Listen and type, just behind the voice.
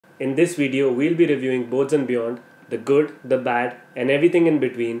In this video, we'll be reviewing Boards and Beyond, the good, the bad, and everything in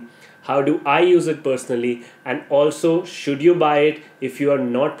between. How do I use it personally, and also should you buy it if you are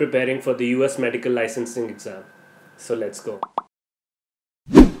not preparing for the US medical licensing exam? So let's go.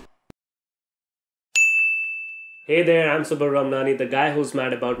 Hey there, I'm Subbar Ramnani, the guy who's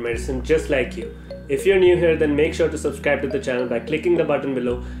mad about medicine just like you. If you're new here, then make sure to subscribe to the channel by clicking the button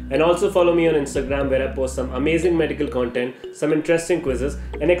below, and also follow me on Instagram where I post some amazing medical content, some interesting quizzes,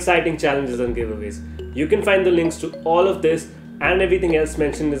 and exciting challenges and giveaways. You can find the links to all of this and everything else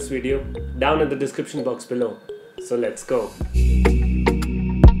mentioned in this video down in the description box below. So let's go.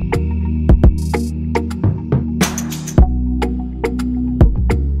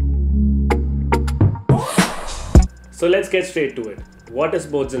 So let's get straight to it. What is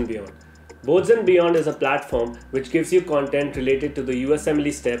Boards and Beyond? Boards and Beyond is a platform which gives you content related to the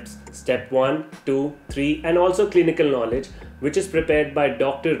USMLE steps, step 1, 2, 3, and also clinical knowledge, which is prepared by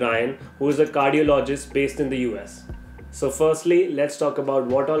Dr. Ryan, who is a cardiologist based in the US. So firstly, let's talk about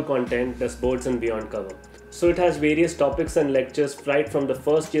what all content does Boards and Beyond cover. So it has various topics and lectures right from the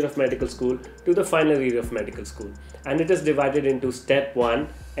first year of medical school to the final year of medical school. And it is divided into step 1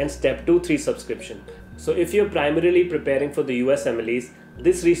 and step 2-3 subscription. So if you're primarily preparing for the USMLEs,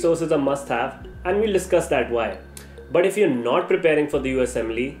 this resource is a must-have, and we'll discuss that why. But if you're not preparing for the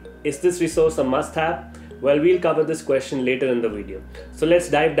USMLE, is this resource a must-have? Well, we'll cover this question later in the video. So let's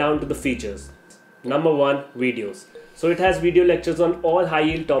dive down to the features. Number 1, videos. So it has video lectures on all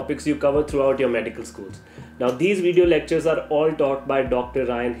high-yield topics you cover throughout your medical schools. Now these video lectures are all taught by Dr.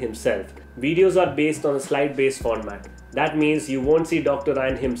 Ryan himself. Videos are based on a slide-based format. That means you won't see Dr.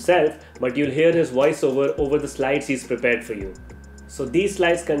 Ryan himself, but you'll hear his voiceover over the slides he's prepared for you. So these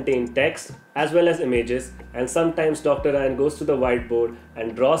slides contain text as well as images, and sometimes Dr. Ryan goes to the whiteboard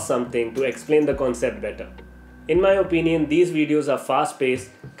and draws something to explain the concept better. In my opinion, these videos are fast-paced,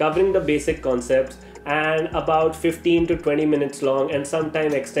 covering the basic concepts, and about 15 to 20 minutes long, and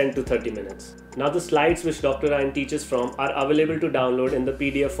sometimes extend to 30 minutes. Now the slides which Dr. Ryan teaches from are available to download in the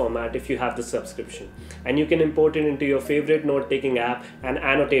PDF format if you have the subscription, and you can import it into your favorite note-taking app and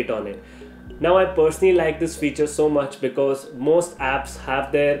annotate on it. Now I personally like this feature so much because most apps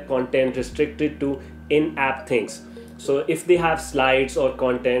have their content restricted to in-app things. So if they have slides or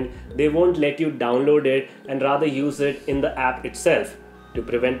content, they won't let you download it and rather use it in the app itself to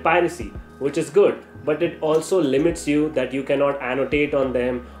prevent piracy, which is good, but it also limits you that you cannot annotate on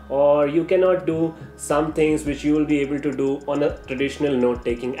them, or you cannot do some things which you will be able to do on a traditional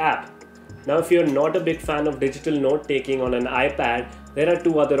note-taking app. Now if you're not a big fan of digital note-taking on an iPad, there are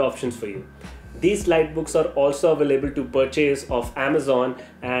two other options for you. These slide books are also available to purchase off Amazon,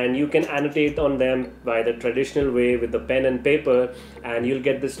 and you can annotate on them by the traditional way with the pen and paper, and you'll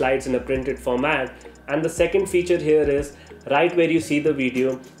get the slides in a printed format. And the second feature here is right where you see the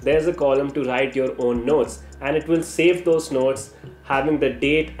video, there's a column to write your own notes, and it will save those notes having the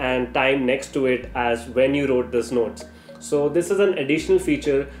date and time next to it as when you wrote those notes. So this is an additional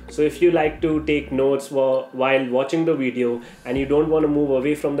feature. So if you like to take notes while watching the video and you don't want to move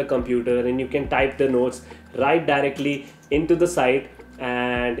away from the computer, and you can type the notes right directly into the site.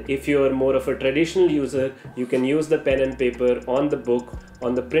 And if you're more of a traditional user, you can use the pen and paper on the book,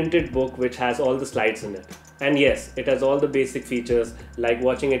 on the printed book, which has all the slides in it. And yes, it has all the basic features like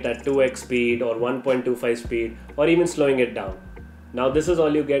watching it at 2x speed or 1.25 speed, or even slowing it down. Now this is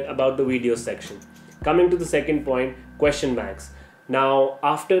all you get about the video section. Coming to the second point, question banks. Now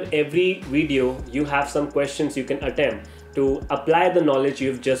after every video, you have some questions you can attempt to apply the knowledge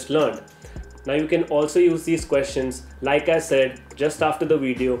you've just learned. Now you can also use these questions, like I said, just after the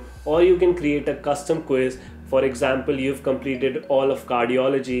video, or you can create a custom quiz. For example, you've completed all of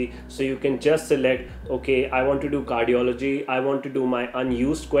cardiology, so you can just select, okay, I want to do cardiology, I want to do my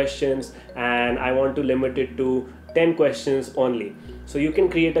unused questions, and I want to limit it to 10 questions only. So you can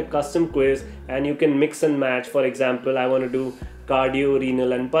create a custom quiz and you can mix and match. For example, I want to do cardio,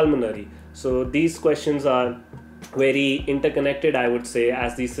 renal, and pulmonary. So these questions are very interconnected, I would say,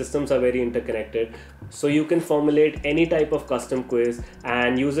 as these systems are very interconnected. So you can formulate any type of custom quiz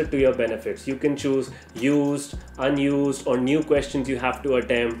and use it to your benefits. You can choose used, unused, or new questions you have to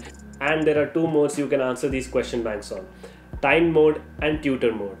attempt. And there are two modes you can answer these question banks on: time mode and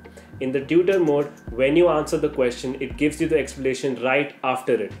tutor mode. In the tutor mode, when you answer the question, it gives you the explanation right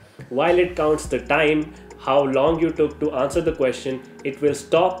after it. While it counts the time, how long you took to answer the question, it will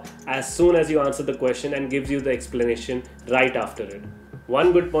stop as soon as you answer the question and gives you the explanation right after it.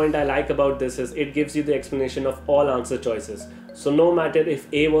 One good point I like about this is it gives you the explanation of all answer choices. So no matter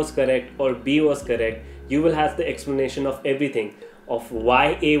if A was correct or B was correct, you will have the explanation of everything. of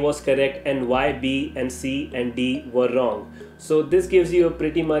why A was correct and why B and C and D were wrong. So this gives you a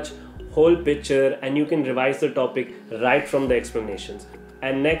pretty much whole picture, and you can revise the topic right from the explanations.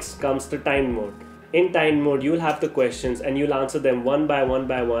 And next comes the time mode. In time mode, you'll have the questions and you'll answer them one by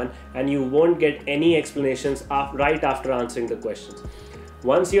one, and you won't get any explanations right after answering the questions.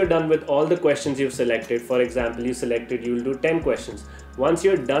 Once you're done with all the questions you've selected, for example, you'll do 10 questions. Once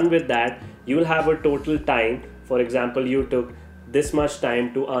you're done with that, you'll have a total time. For example, you took this much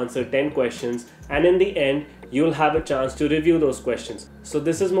time to answer 10 questions, and in the end, you'll have a chance to review those questions. So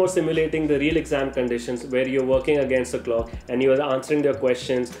this is more simulating the real exam conditions where you're working against the clock and you are answering their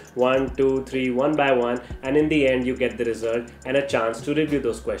questions 1, 2, 3, one by one, and in the end you get the result and a chance to review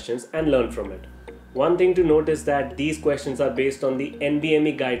those questions and learn from it. One thing to note is that these questions are based on the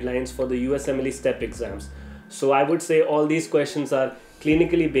NBME guidelines for the USMLE STEP exams. So I would say all these questions are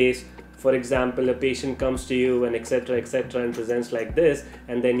clinically based. For example, a patient comes to you and etc and presents like this,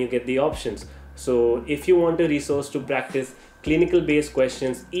 and then you get the options. So if you want a resource to practice clinical based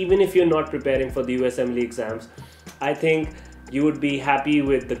questions, even if you're not preparing for the USMLE exams, I think you would be happy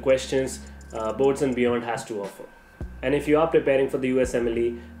with the questions Boards and Beyond has to offer. And if you are preparing for the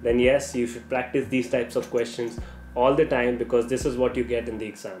USMLE, then yes, you should practice these types of questions all the time, because this is what you get in the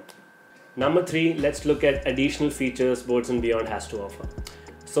exam. Number 3, let's look at additional features Boards and Beyond has to offer.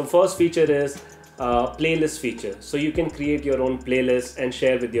 So first feature is playlist feature. So you can create your own playlist and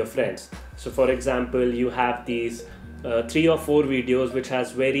share with your friends. So for example, you have these 3 or 4 videos which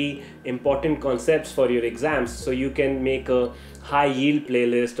has very important concepts for your exams. So you can make a high yield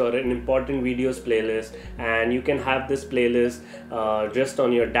playlist or an important videos playlist, and you can have this playlist just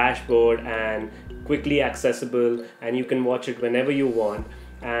on your dashboard and quickly accessible, and you can watch it whenever you want.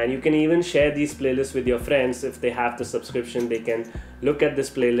 And you can even share these playlists with your friends. If they have the subscription, they can look at this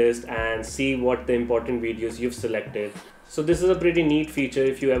playlist and see what the important videos you've selected. So this is a pretty neat feature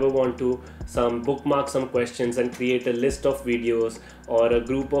if you ever want to bookmark some questions and create a list of videos or a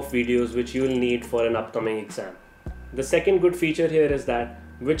group of videos which you'll need for an upcoming exam. The second good feature here is that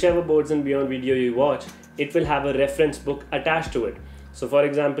whichever Boards and Beyond video you watch, it will have a reference book attached to it. So for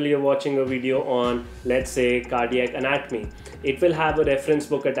example, you're watching a video on, let's say, cardiac anatomy. It will have a reference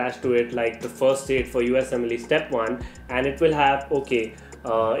book attached to it, like the first aid for USMLE Step 1, and it will have, okay,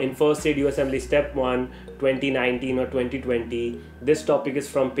 in first aid USMLE Step 1, 2019 or 2020, this topic is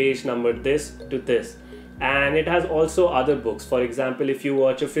from page number this to this. And it has also other books. For example, if you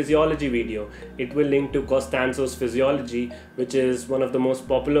watch a physiology video, it will link to Costanzo's Physiology, which is one of the most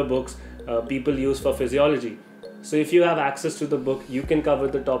popular books people use for physiology. So if you have access to the book, you can cover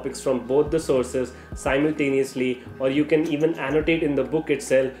the topics from both the sources simultaneously, or you can even annotate in the book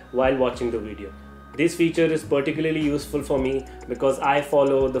itself while watching the video. This feature is particularly useful for me because I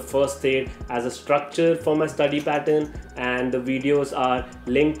follow the first aid as a structure for my study pattern, and the videos are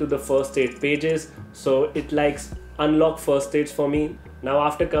linked to the first aid pages, so it likes unlock first aids for me. Now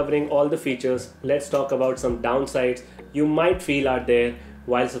after covering all the features, let's talk about some downsides you might feel are there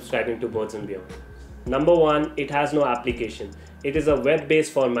while subscribing to Boards and Beyond. Number 1, it has no application. It is a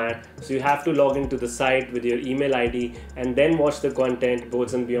web-based format, so you have to log into the site with your email ID and then watch the content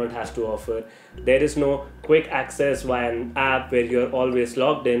Boards and Beyond has to offer. There is no quick access via an app where you're always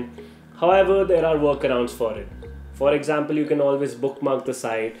logged in. However, there are workarounds for it. For example, you can always bookmark the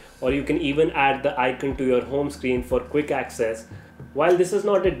site, or you can even add the icon to your home screen for quick access. While this is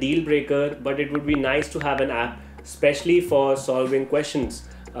not a deal breaker, but it would be nice to have an app, especially for solving questions.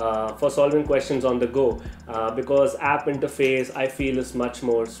 On the go, because app interface I feel is much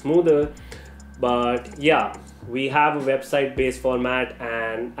more smoother. But yeah, we have a website based format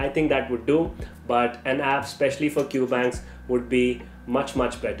and I think that would do, but an app especially for Q banks would be much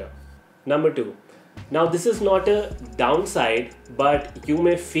better. Number 2, now this is not a downside, but you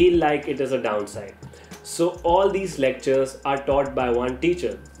may feel like it is a downside. So all these lectures are taught by one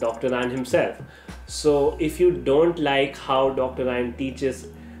teacher, Dr. Ryan himself. So if you don't like how Dr. Ryan teaches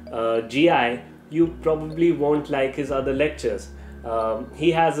GI, you probably won't like his other lectures.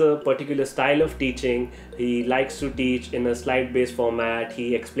 He has a particular style of teaching. He likes to teach in a slide based format.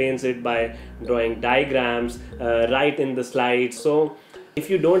 He explains it by drawing diagrams right in the slides. So if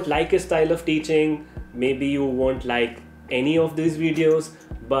you don't like his style of teaching, maybe you won't like any of these videos,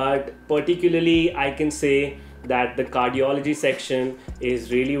 but particularly I can say that the cardiology section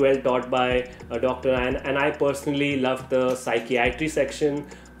is really well taught by Dr. Ryan, and I personally love the psychiatry section.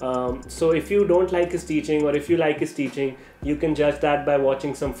 So if you don't like his teaching, or if you like his teaching, you can judge that by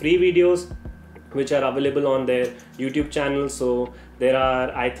watching some free videos which are available on their YouTube channel. So there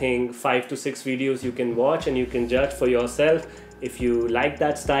are, I think, 5 to 6 videos you can watch and you can judge for yourself if you like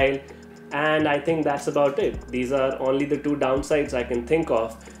that style. And I think that's about it. These are only the two downsides I can think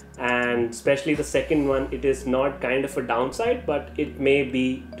of, and especially the second one, it is not kind of a downside, but it may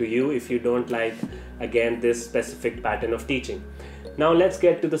be to you if you don't like, again, this specific pattern of teaching. Now let's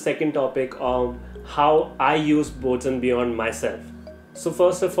get to the second topic of how I use Boards and Beyond myself. So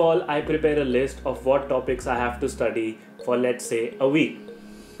first of all, I prepare a list of what topics I have to study for, let's say, a week.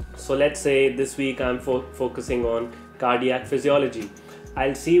 So let's say this week I'm focusing on cardiac physiology.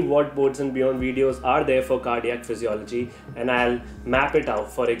 I'll see what Boards and Beyond videos are there for cardiac physiology, and I'll map it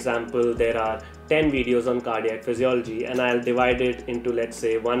out. For example, there are 10 videos on cardiac physiology, and I'll divide it into, let's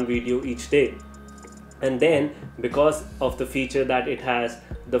say, one video each day. And then, because of the feature that it has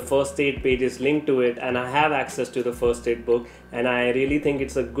the first aid pages linked to it, and I have access to the first aid book, and I really think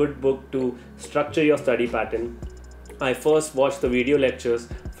it's a good book to structure your study pattern, I first watch the video lectures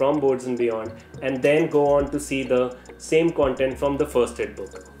from Boards and Beyond, and then go on to see the same content from the first aid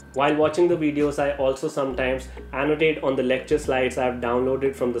book. While watching the videos, I also sometimes annotate on the lecture slides I have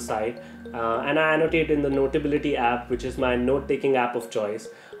downloaded from the site, and I annotate in the Notability app, which is my note-taking app of choice.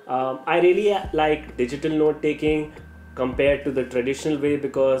 I really like digital note-taking compared to the traditional way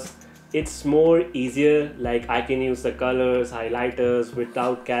because it's more easier. Like, I can use the colors, highlighters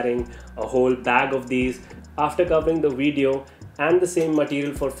without carrying a whole bag of these. After covering the video and the same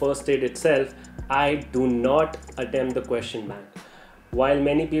material for first aid itself, I do not attempt the question bank. While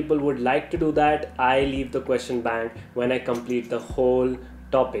many people would like to do that, I leave the question bank when I complete the whole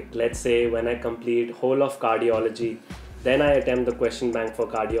topic. Let's say when I complete whole of cardiology, then I attempt the question bank for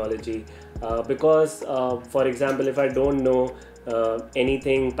cardiology, because for example, if I don't know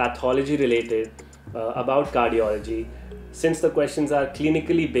anything pathology related about cardiology, since the questions are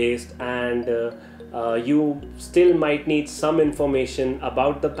clinically based, and you still might need some information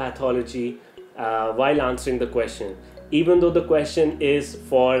about the pathology while answering the question, even though the question is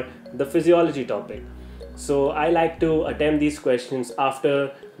for the physiology topic. So I like to attempt these questions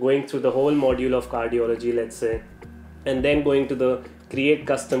after going through the whole module of cardiology, let's say, and then going to the create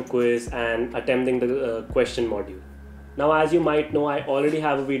custom quiz and attempting the question module. Now, as you might know, I already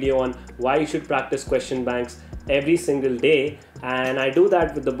have a video on why you should practice question banks every single day, and I do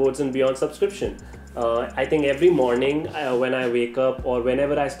that with the Boards and Beyond subscription. I think every morning when I wake up or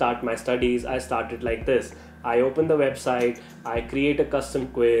whenever I start my studies, I start it like this. I open the website, I create a custom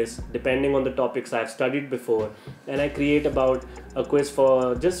quiz depending on the topics I've studied before, and I create about a quiz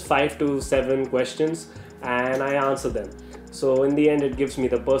for just 5 to 7 questions, and I answer them. So in the end, it gives me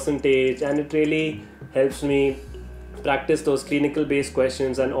the percentage, and it really helps me practice those clinical based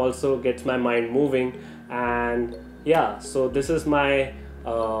questions and also gets my mind moving. And yeah, so this is my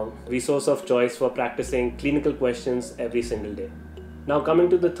resource of choice for practicing clinical questions every single day. Now,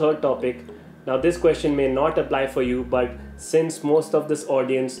 coming to the third topic. Now, this question may not apply for you, but since most of this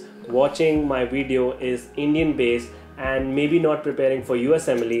audience watching my video is Indian based and maybe not preparing for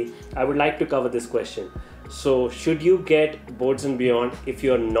USMLE, I would like to cover this question. So, should you get Boards and Beyond if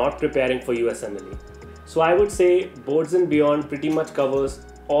you are not preparing for USMLE? So I would say Boards and Beyond pretty much covers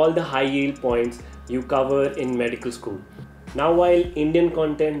all the high yield points you cover in medical school. Now, while Indian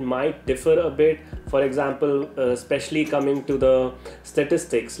content might differ a bit, for example, especially coming to the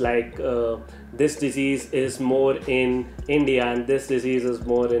statistics, like this disease is more in India and this disease is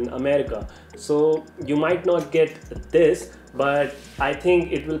more in America. So you might not get this, but I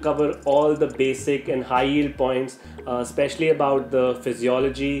think it will cover all the basic and high yield points, especially about the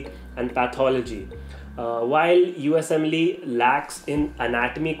physiology and pathology. While USMLE lacks in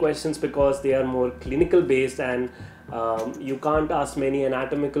anatomy questions because they are more clinical based, and you can't ask many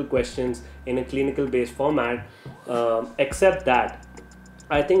anatomical questions in a clinical based format, except that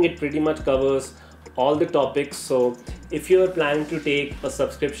I think it pretty much covers all the topics. So if you're planning to take a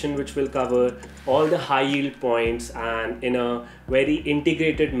subscription which will cover all the high yield points and in a very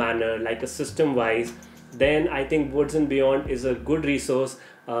integrated manner, like a system wise, then I think Boards and Beyond is a good resource,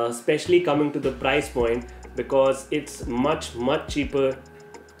 especially coming to the price point, because it's much cheaper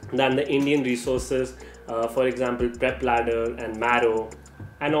than the Indian resources, for example Prep Ladder and Marrow,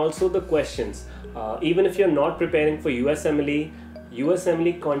 and also the questions. Even if you're not preparing for USMLE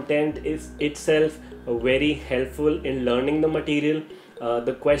content is itself very helpful in learning the material.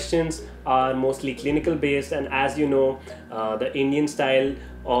 The questions are mostly clinical based, and as you know, the Indian style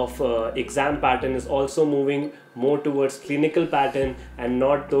of exam pattern is also moving more towards clinical pattern and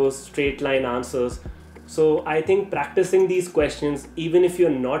not those straight line answers. So I think practicing these questions, even if you're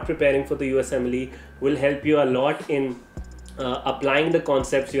not preparing for the USMLE, will help you a lot in applying the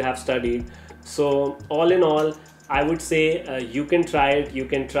concepts you have studied. So all in all, I would say you can try it. You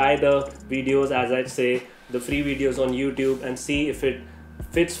can try the videos, as I say, the free videos on YouTube, and see if it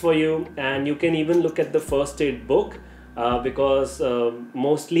fits for you, and you can even look at the first aid book because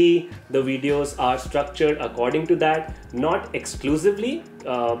mostly the videos are structured according to that, not exclusively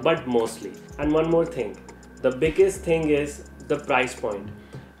but mostly. And one more thing, the biggest thing is the price point.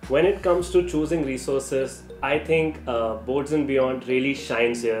 When it comes to choosing resources, I think Boards and Beyond really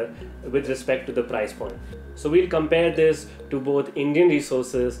shines here with respect to the price point. So we'll compare this to both Indian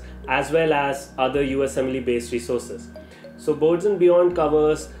resources as well as other USMLE based resources. So Boards and Beyond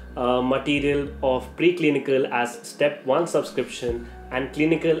covers material of preclinical as step 1 subscription and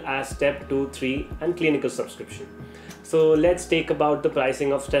clinical as step 2, 3 and clinical subscription. So let's take about the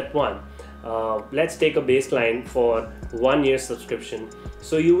pricing of step 1. Let's take a baseline for 1 year subscription.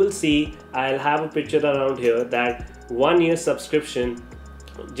 So you will see I'll have a picture around here that 1 year subscription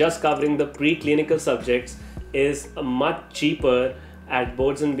just covering the preclinical subjects is much cheaper at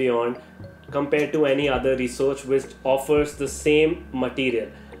Boards and Beyond compared to any other research which offers the same material.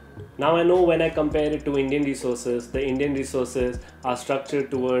 Now I know when I compare it to Indian resources, the Indian resources are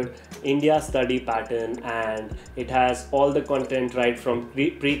structured toward India study pattern, and it has all the content right from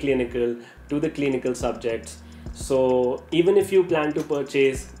preclinical to the clinical subjects. So even if you plan to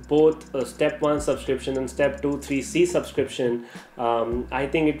purchase both a step 1 subscription and step 2, 3C subscription, I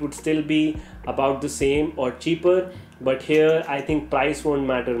think it would still be about the same or cheaper. But here I think price won't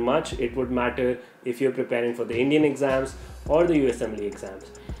matter much. It would matter if you're preparing for the Indian exams or the USMLE exams.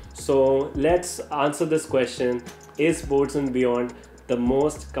 So let's answer this question: is Boards and Beyond the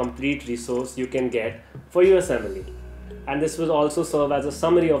most complete resource you can get for USMLE? And this will also serve as a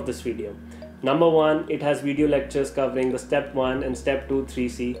summary of this video. Number 1, it has video lectures covering the step 1 and step 2,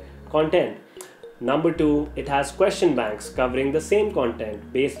 3C content. Number 2, it has question banks covering the same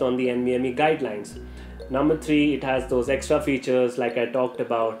content based on the M.A.M guidelines. Number 3, it has those extra features like I talked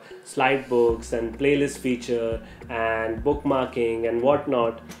about, slide books and playlist feature and bookmarking and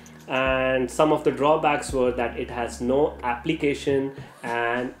whatnot. And some of the drawbacks were that it has no application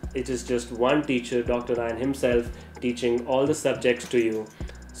and it is just one teacher, Dr. Ryan himself, teaching all the subjects to you.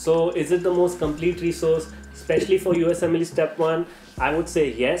 So is it the most complete resource, especially for USMLE step 1? I would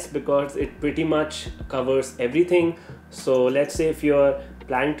say yes, because it pretty much covers everything. So let's say if you're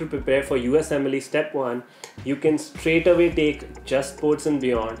planning to prepare for USMLE step 1, you can straight away take just Boards and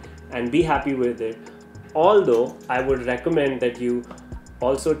Beyond and be happy with it. Although I would recommend that you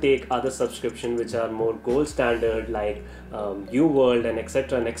also take other subscription which are more gold standard like UWorld and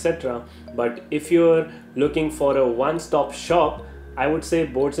etc. But if you're looking for a one-stop shop, I would say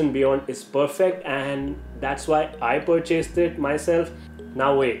Boards and Beyond is perfect, and that's why I purchased it myself.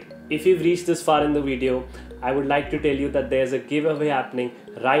 Now wait, if you've reached this far in the video, I would like to tell you that there's a giveaway happening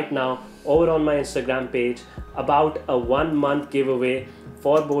right now over on my Instagram page about a 1-month giveaway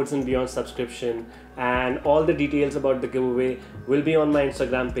for Boards and Beyond subscription, and all the details about the giveaway will be on my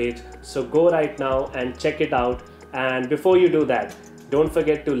Instagram page. So go right now and check it out. And before you do that, don't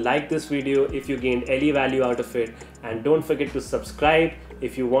forget to like this video if you gained any value out of it, and don't forget to subscribe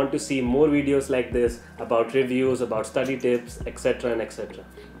if you want to see more videos like this about reviews, about study tips, etc.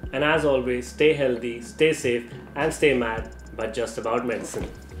 And as always, stay healthy, stay safe and stay mad, but just about medicine.